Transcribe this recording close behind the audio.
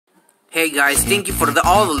Hey guys, thank you for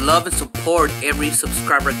all the love and support. Every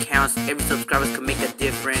subscriber counts. Every subscriber can make a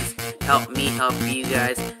difference. Help me help you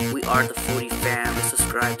guys. We are the foodie fam. Let's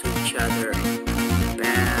subscribe to each other.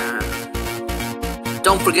 Bam.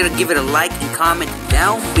 Don't forget to give it a like and comment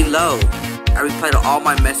down below. I reply to all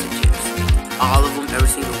my messages. All of them, every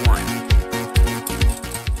single one.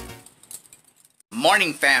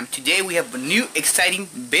 Morning fam. Today we have a new exciting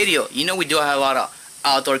video. You know we do a lot of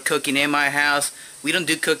outdoor cooking in my house. We don't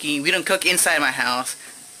do cooking. We don't cook inside my house.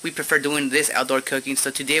 We prefer doing this outdoor cooking.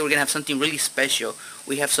 So today we're gonna have something really special.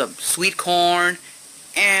 We have some sweet corn,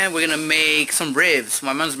 and we're gonna make some ribs.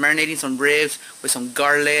 My mom's marinating some ribs with some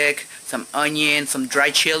garlic, some onion, some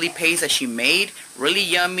dry chili paste that she made. Really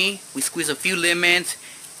yummy. We squeeze a few lemons,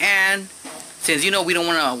 and since you know we don't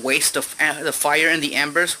want to waste the fire and the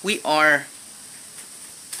embers, we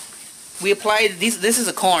apply these. This is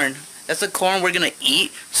a corn. That's the corn we're gonna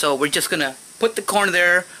eat. So we're just gonna put the corn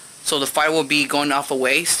there so the fire will be going off a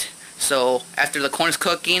waste. So after the corn's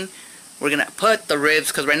cooking, we're gonna put the ribs,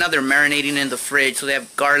 because right now they're marinating in the fridge. So they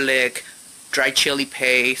have garlic, dry chili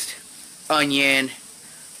paste, onion,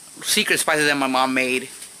 secret spices that my mom made.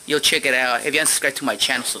 You'll check it out. If you haven't subscribed to my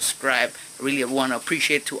channel, subscribe. I really want to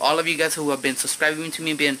appreciate to all of you guys who have been subscribing to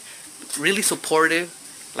me, been really supportive.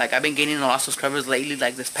 Like, I've been gaining a lot of subscribers lately,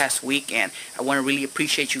 like this past week, and I want to really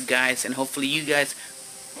appreciate you guys, and hopefully you guys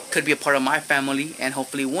could be a part of my family, and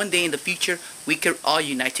hopefully one day in the future we could all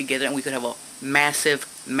unite together and we could have a massive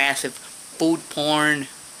food porn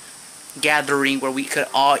gathering where we could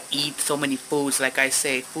all eat so many foods. Like I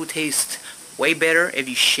say, food tastes way better if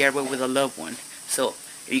you share it with a loved one. So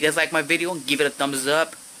if you guys like my video, give it a thumbs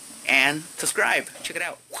up and subscribe. Check it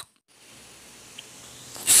out.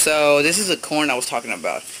 So this is the corn I was talking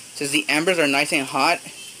about. Since the embers are nice and hot,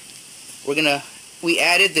 we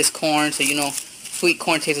added this corn, so you know sweet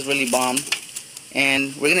corn tastes really bomb.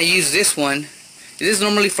 And we're gonna use this one. This is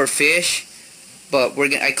normally for fish, but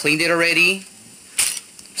I cleaned it already,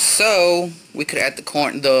 so we could add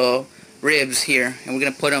the ribs here, and we're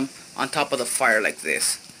gonna put them on top of the fire like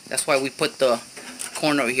this. That's why we put the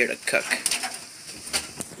corn over here to cook.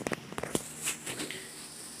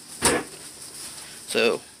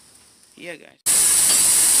 So yeah guys,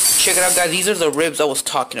 check it out guys. These are the ribs I was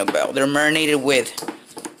talking about. They're marinated with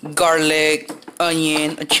garlic,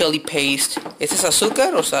 onion, a chili paste. Is this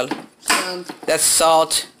azúcar or sal? That's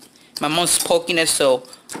salt. My mom's poking it so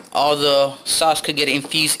all the sauce could get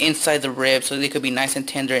infused inside the ribs, so they could be nice and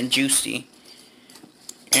tender and juicy.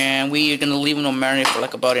 And we're gonna leave them to marinate for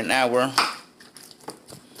like about an hour.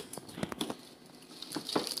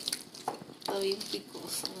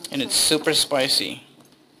 And it's super spicy.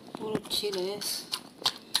 Puro chile es.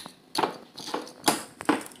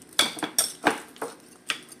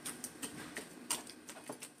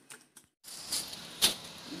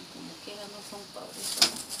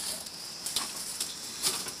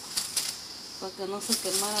 Para que no se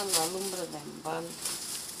quemara la lumbre de embal.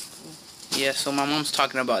 Yeah, so my mom's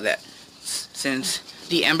talking about that. Since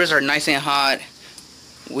the embers are nice and hot,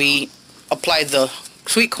 we applied the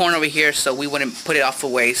sweet corn over here so we wouldn't put it off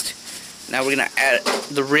for waste. Now we're gonna add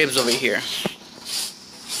the ribs over here.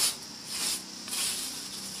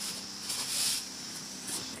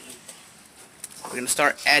 We're gonna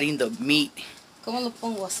start adding the meat. ¿Cómo lo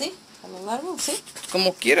pongo así? ¿A lo largo? ¿Sí?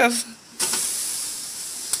 Como quieras.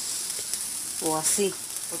 O así,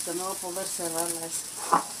 porque no va a poder cerrarla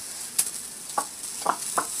esa.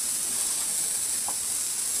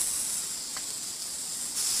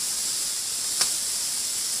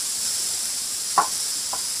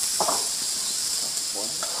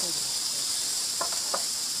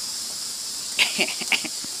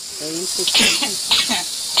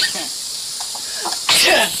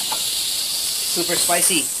 Super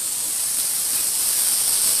spicy.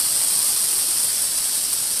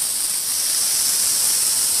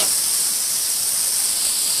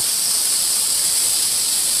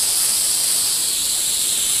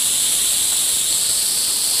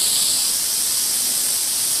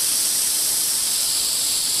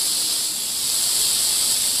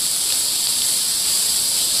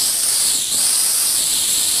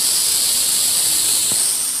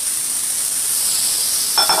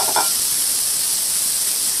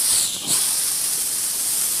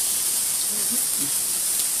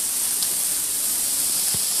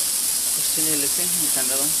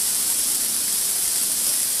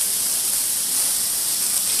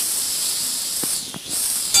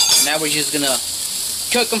 Now we're just gonna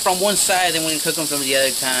cook them from one side, then we're gonna cook them from the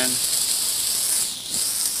other time.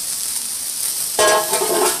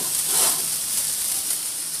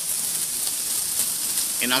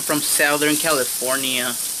 And I'm from Southern California,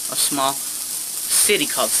 a small city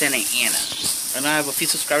called Santa Ana. And I have a few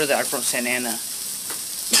subscribers that are from Santa Ana.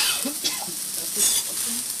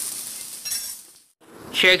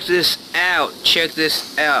 Check this out. Check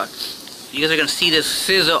this out. You guys are gonna see this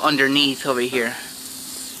sizzle underneath over here.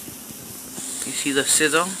 You see the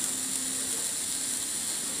sizzle?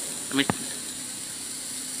 Let me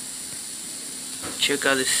check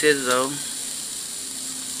out the sizzle.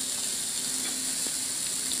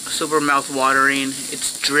 Super mouth watering.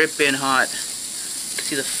 It's dripping hot. You can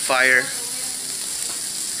see the fire.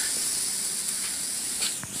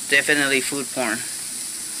 Definitely food porn.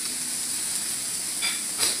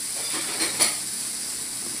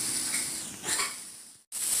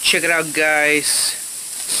 Check it out, guys.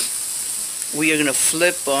 We are gonna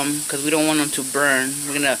flip them because we don't want them to burn.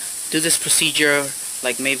 We're gonna do this procedure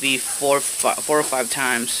like maybe four or five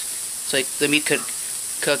times, so like the meat could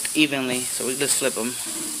cook evenly. So we just flip them.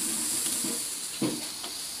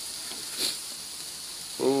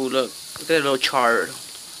 Ooh, look at that little chard.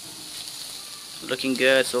 Looking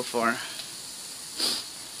good so far.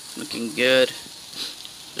 Looking good.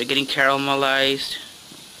 They're getting caramelized.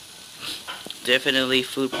 Definitely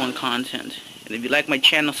food porn content. And if you like my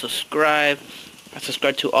channel, subscribe. I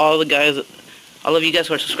subscribe to all of you guys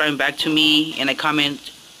who are subscribing back to me, and I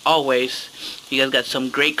comment always. You guys got some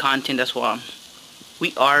great content. That's why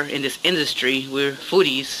we are in this industry. We're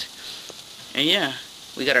foodies. And yeah,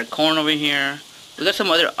 we got our corn over here. We got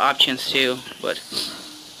some other options too, but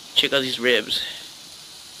check out these ribs.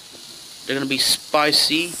 They're gonna be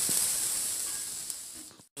spicy.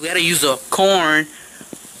 We gotta use the corn,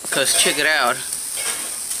 cause check it out.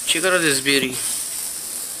 Check out this beauty.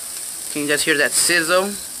 Can you guys hear that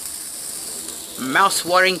sizzle?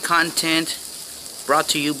 Mouth-watering content brought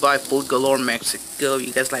to you by Food Galore Mexico.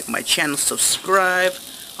 You guys like my channel, subscribe.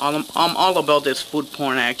 I'm all about this food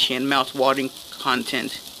porn action, mouth-watering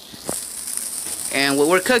content. And what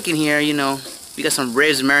we're cooking here, you know, we got some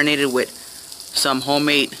ribs marinated with some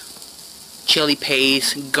homemade chili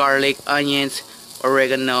paste, garlic, onions,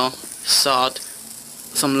 oregano, salt,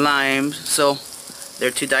 some lime. So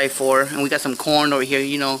they're to die for. And we got some corn over here,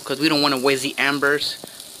 you know, because we don't want to waste the embers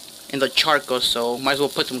and the charcoal, so might as well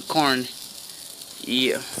put some corn.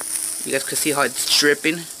 Yeah, you guys can see how it's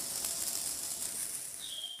dripping.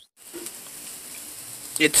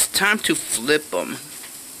 It's time to flip them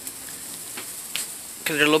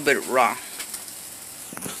because they're a little bit raw.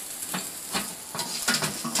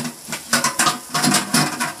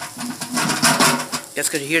 You guys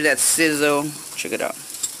could hear that sizzle. Check it out.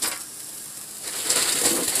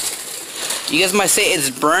 You guys might say it's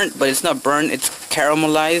burnt, but it's not burnt, it's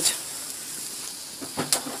caramelized.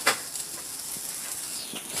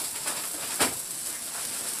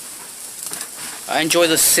 I enjoy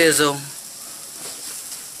the sizzle.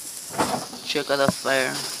 Check out the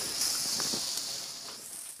fire.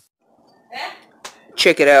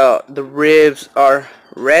 Check it out. The ribs are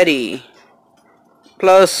ready.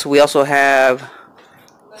 Plus, we also have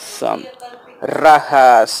some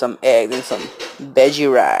rajas, some eggs, and some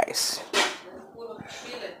veggie rice.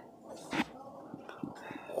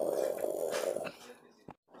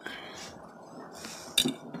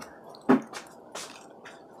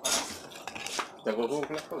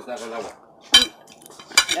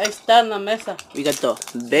 Ahí está en la mesa. We got the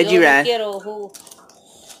veggie rice. Yo no quiero jugo.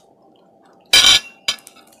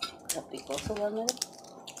 Está picoso, ¿verdad?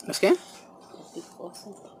 ¿Es qué? Está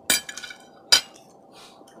picoso.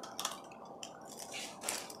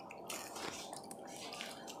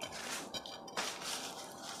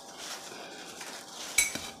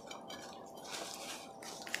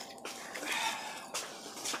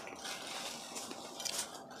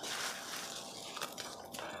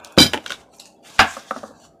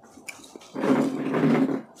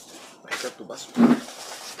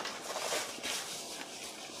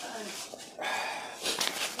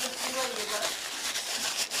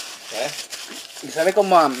 Y sabe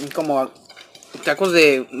como tacos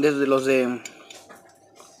de los del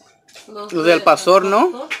pastor,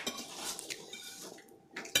 ¿no?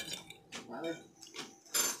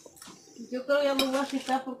 Yo creo que ya lo voy a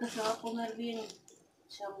quitar porque se va a poner bien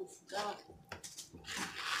chamuscado.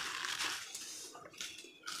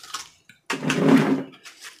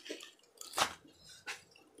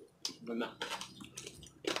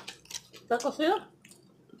 ¿Está cocido?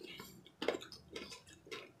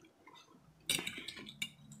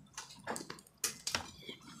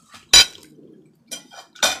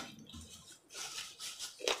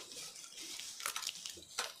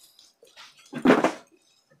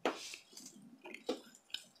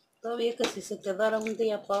 Todavía que si se quedara un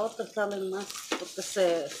día para otro salen más porque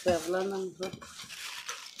se ablandan mejor.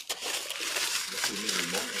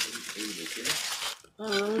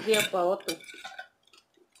 un día para otro.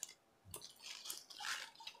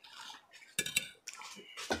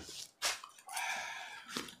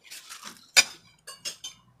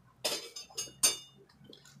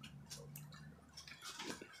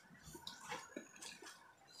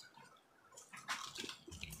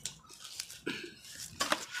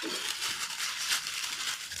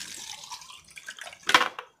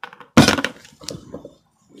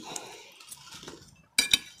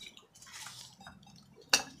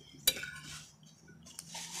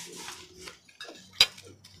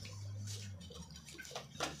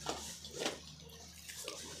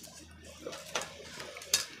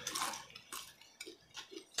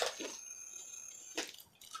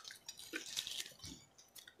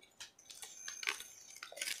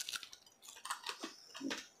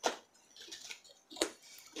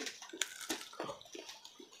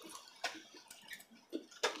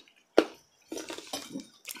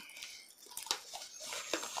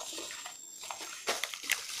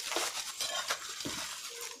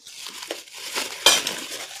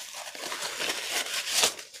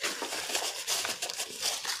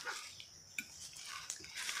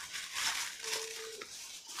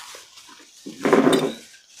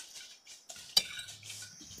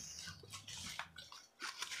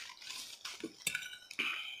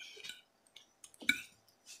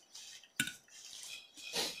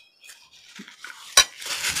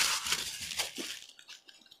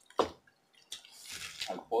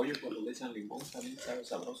 Al pollo cuando le echan limón también sabe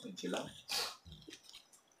sabroso enchilado.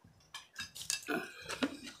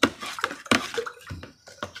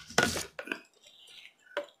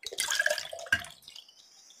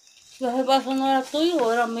 ¿Ese vaso no era tuyo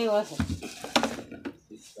o era mío ese?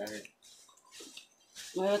 Sí, sabe.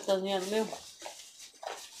 No, yo tenía el mío.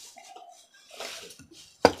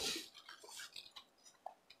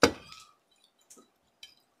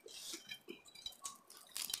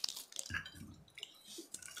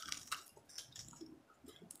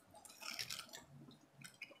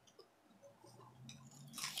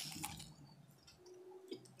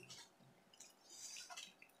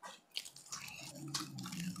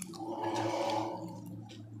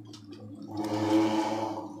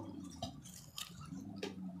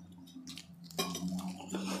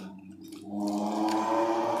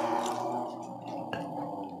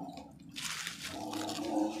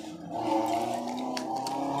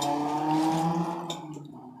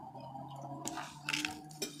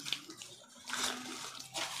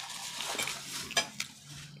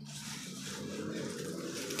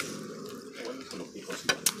 Bueno, se lo pico así.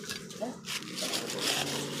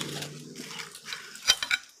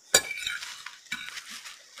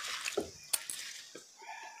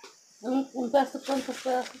 ¿Un pedazo cuántos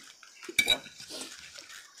pedazos?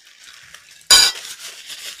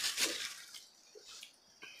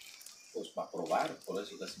 Pues para probar, por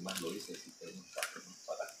eso casi más lo hice, si tenemos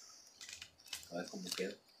para ver cómo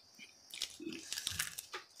queda.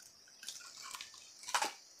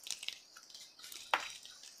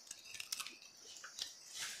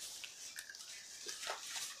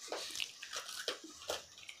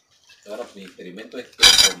 Ahora mi experimento es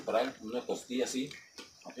comprar una costilla así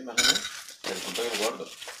más o menos, pero con todo el gordo.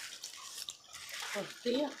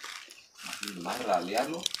 Costilla. Más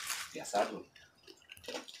ralearlo y asarlo.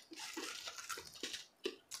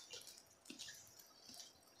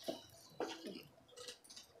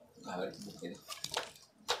 A ver cómo queda.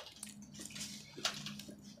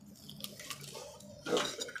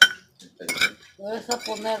 Experimento. Puedes a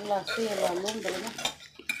ponerla así en la lumbre, ¿no?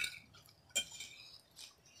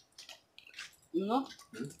 ¿No?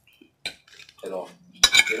 Pero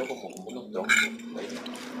quiero como unos troncos ahí.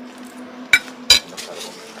 Unos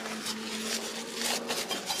carbones.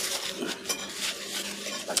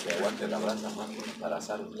 Para que aguante la brasa más para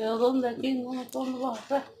asarlo. ¿De dónde aquí? No, ¿dónde vas a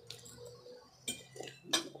hacer?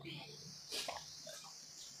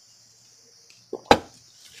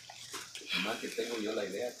 Más que tengo yo la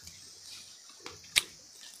idea.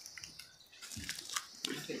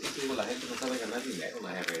 Es que digo, la gente no sabe ganar dinero en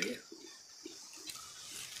la herrería.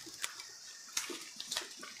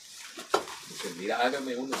 Dice, mira,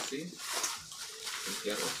 hágame uno así, un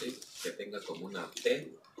fierro así, que tenga como una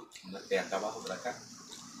T acá abajo de acá,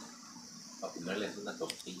 para ponerle una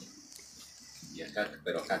tortilla. Y acá,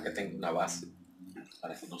 pero acá que tenga una base,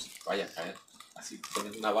 para que no se vaya a caer. Así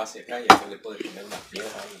pones una base acá y acá le puedes poner una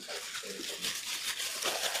piedra para que pueda comer.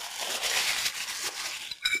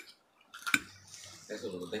 Eso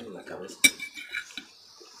lo tengo en la cabeza.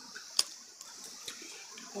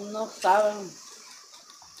 No saben.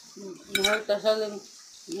 Mejor te salen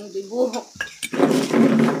un dibujo.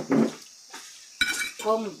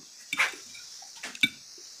 ¿Cómo?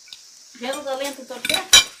 ¿Ya no caliente tortilla?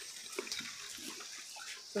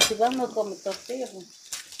 Pues si vamos con mi tortilla, pues,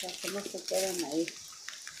 para que no se queden ahí.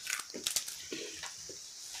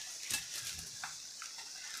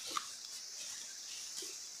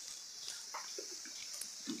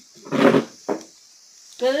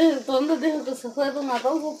 ¿Dónde dijo que se fue de un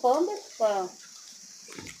arroz? ¿Para dónde? Para...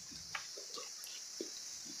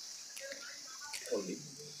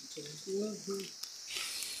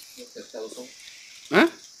 Los pescados son. ¿Eh?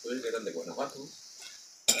 Ustedes eran de Guanajuato, ¿no?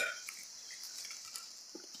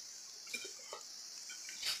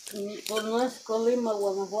 Pues no es Colima,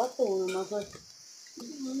 Guanajuato, no sé.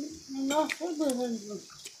 No sé, pues...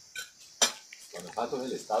 Guanajuato es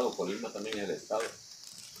el estado, Colima también es el estado.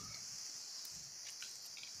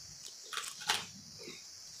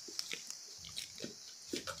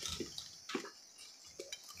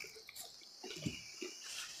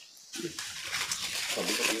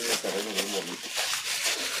 Colima tiene un terreno muy bonito.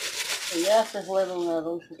 Ya se fueron a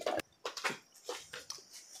dos.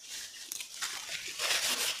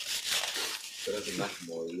 Pero hace más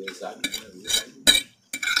como 10 años, ¿no? 10 años.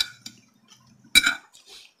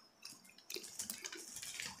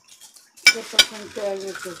 ¿Qué pasó en qué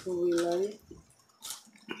año se jubiló ahí?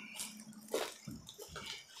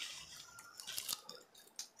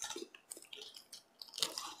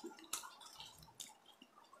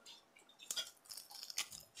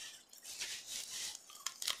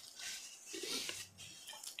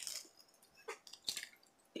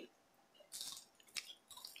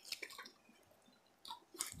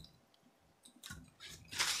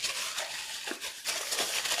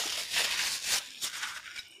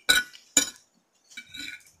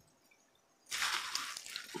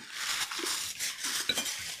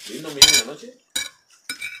 ¿Vino mismo en la noche?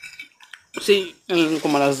 Sí,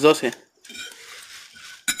 como a las 12.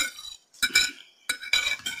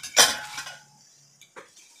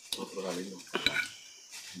 Otro camino.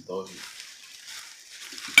 Entonces.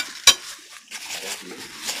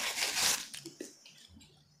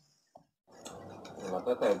 La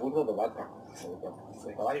trata de burro de vaca.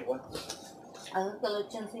 De caballo igual. A ver que lo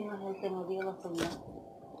eché encima el que me dio la señal.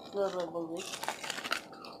 Lo revolví.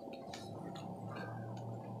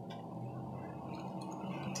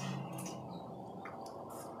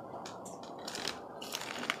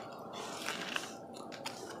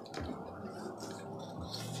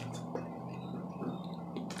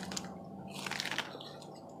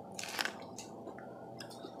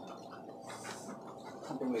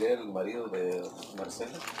 Siempre miré el marido de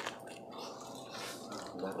Marcela.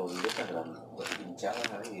 Las rodilletas grandes,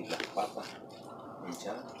 hinchadas ahí y las patas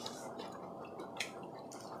hinchadas.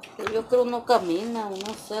 Pero yo creo no camina,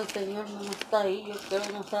 no sé, el señor no está ahí, yo creo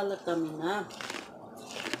no sale a caminar.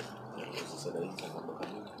 Entonces se le hincha cuando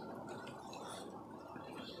camina.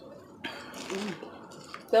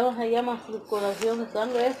 ¿Cómo se llama? Circulación de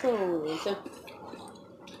sangre, eso, o sea,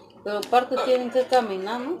 pero aparte tienen que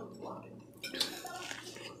caminar, ¿no?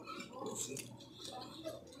 Sí.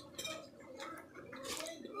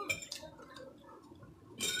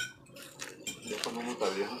 Ya cuando uno está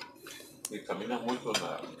viejo y camina mucho en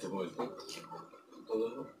la juventud, todo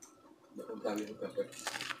eso, ya cuando está viejo perfecto.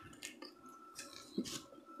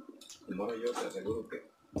 Ahora yo te aseguro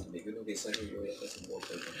que de que unos 10 años yo ya casi no puedo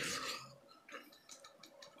caminar.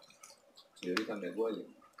 Y ahorita me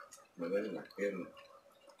duelen las piernas,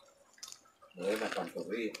 me duelen las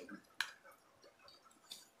pantorrillas.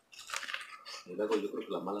 Y luego yo creo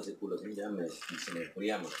que la mala circulación ya se me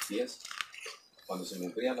enfrían los pies. Cuando se me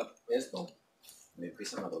enfría esto, me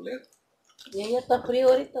empiezan a doler. ¿Y ella está frío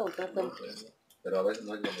ahorita o está No, tan... pero a veces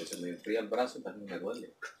no es cuando se me enfría el brazo también me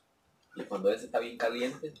duele. Y cuando ese está bien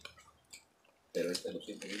caliente, pero este lo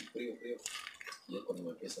siento bien frío. Y es cuando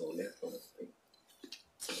me empieza a doler todo esto.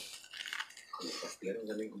 Y los pastillas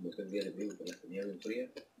también como que el día de frío que las tenía bien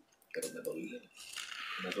frías, pero me dolían.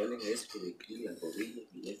 Me duelen esto de aquí, las rodillas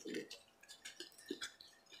y esto de aquí.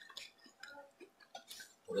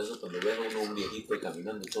 Por eso cuando veo uno un viejito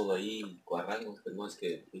caminando todo ahí, cuarrango, pues no es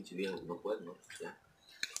que el pinche viejo no puede, ¿no? Ya.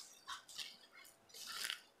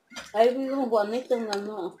 Ahí vive un Juanito en la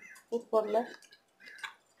no, por la...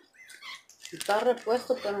 Está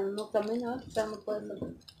repuesto, pero no camina, ya no puede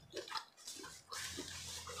salir.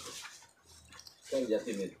 Él ya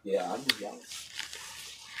tiene ya años ya.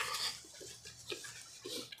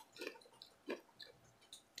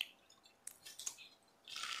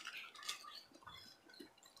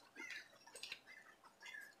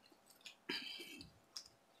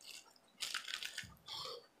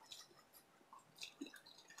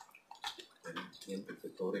 Siempre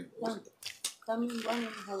se cobra impuestos. También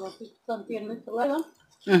van a los tan tiernitos, ¿verdad?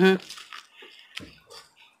 Uh-huh.